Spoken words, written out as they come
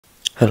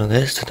Hello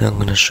guys, today I'm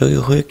gonna show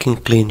you how you can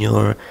clean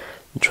your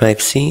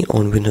Drive C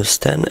on Windows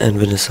 10 and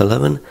Windows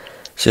 11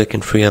 so you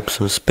can free up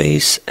some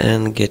space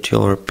and get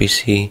your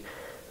PC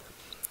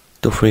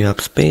to free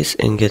up space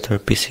and get our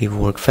PC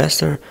work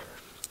faster.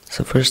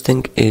 So first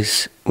thing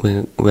is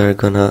we're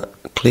gonna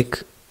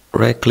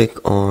right click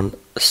on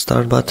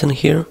Start button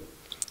here,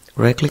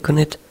 right click on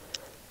it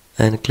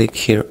and click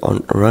here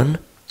on Run,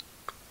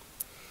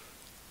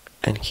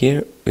 and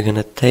here we're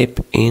gonna type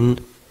in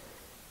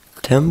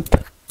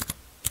temp.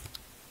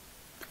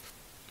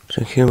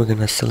 So here we're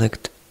gonna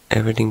select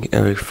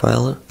every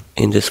file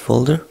in this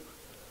folder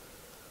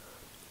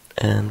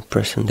and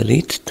press on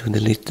delete to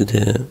delete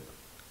the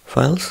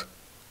files.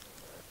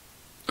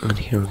 And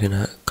here we're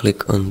gonna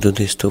click on do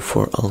this too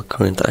for all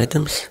current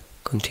items,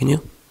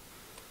 continue.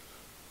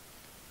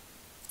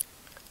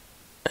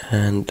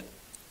 And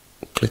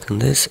click on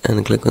this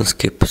and click on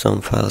skip.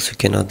 Some files you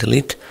cannot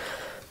delete,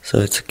 so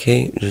it's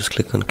okay, just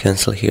click on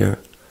cancel here.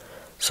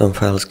 Some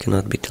files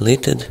cannot be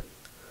deleted.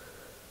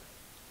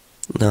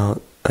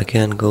 Now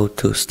again go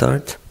to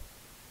start,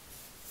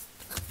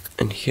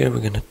 and here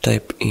we're gonna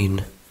type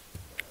in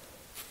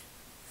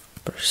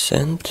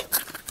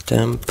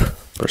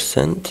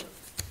 %temp%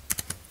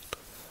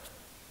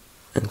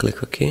 and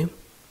click OK.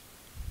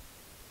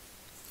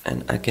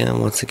 And again,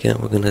 once again,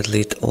 we're gonna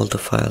delete all the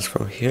files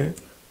from here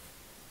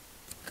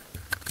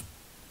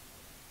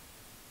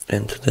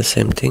and do the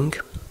same thing.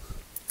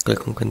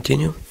 Click on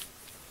continue.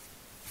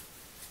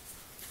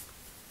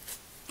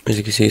 As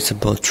you can see, it's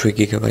about 3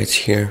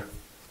 gigabytes here.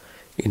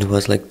 It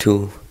was like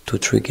 2 to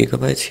 3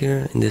 gigabytes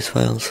here in these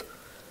files.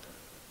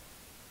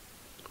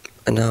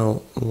 And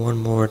now one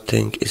more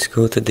thing is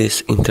go to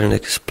this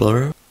Internet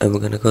Explorer, and we're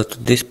gonna go to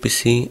this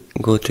PC,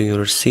 go to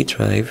your C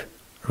drive,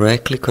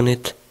 right click on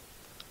it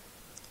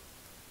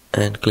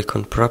and click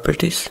on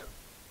properties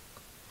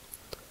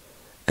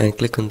and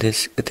click on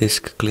this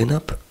disk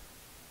cleanup.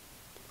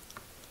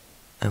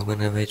 I'm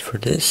gonna wait for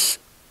this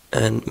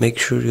and make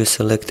sure you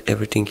select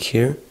everything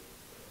here.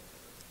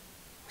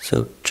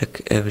 So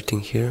check everything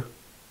here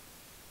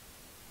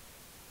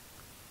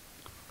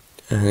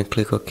and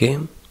click OK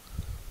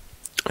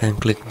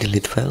and click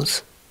delete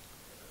files.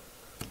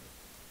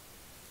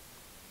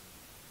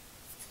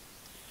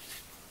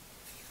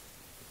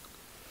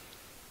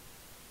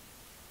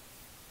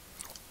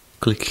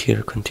 Click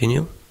here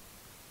continue.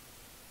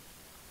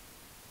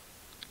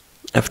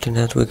 After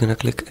that we're gonna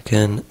click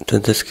again to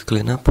disk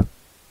cleanup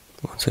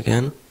once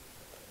again,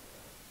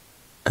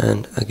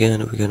 and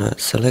again we're gonna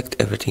select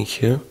everything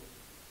here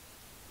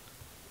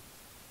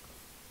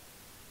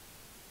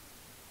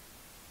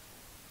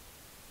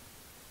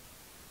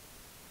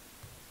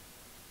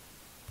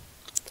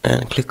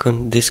and click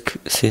on disk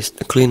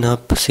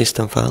cleanup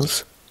system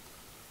files,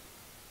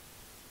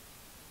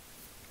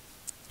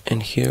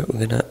 and here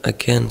we're gonna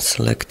again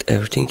select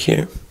everything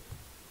here.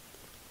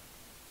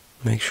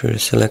 Make sure you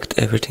select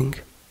everything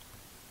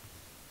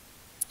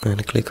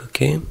and click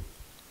OK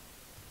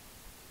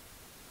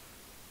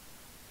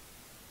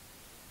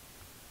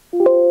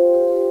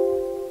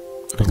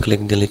and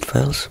click delete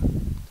files.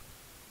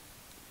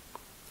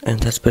 And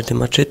that's pretty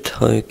much it,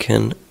 how you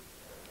can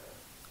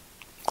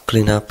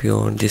clean up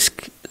your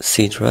disk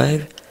C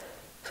drive.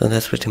 So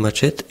that's pretty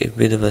much it. If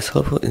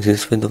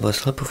this video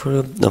was helpful for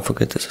you, don't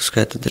forget to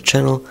subscribe to the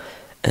channel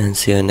and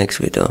see you in the next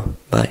video.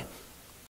 Bye.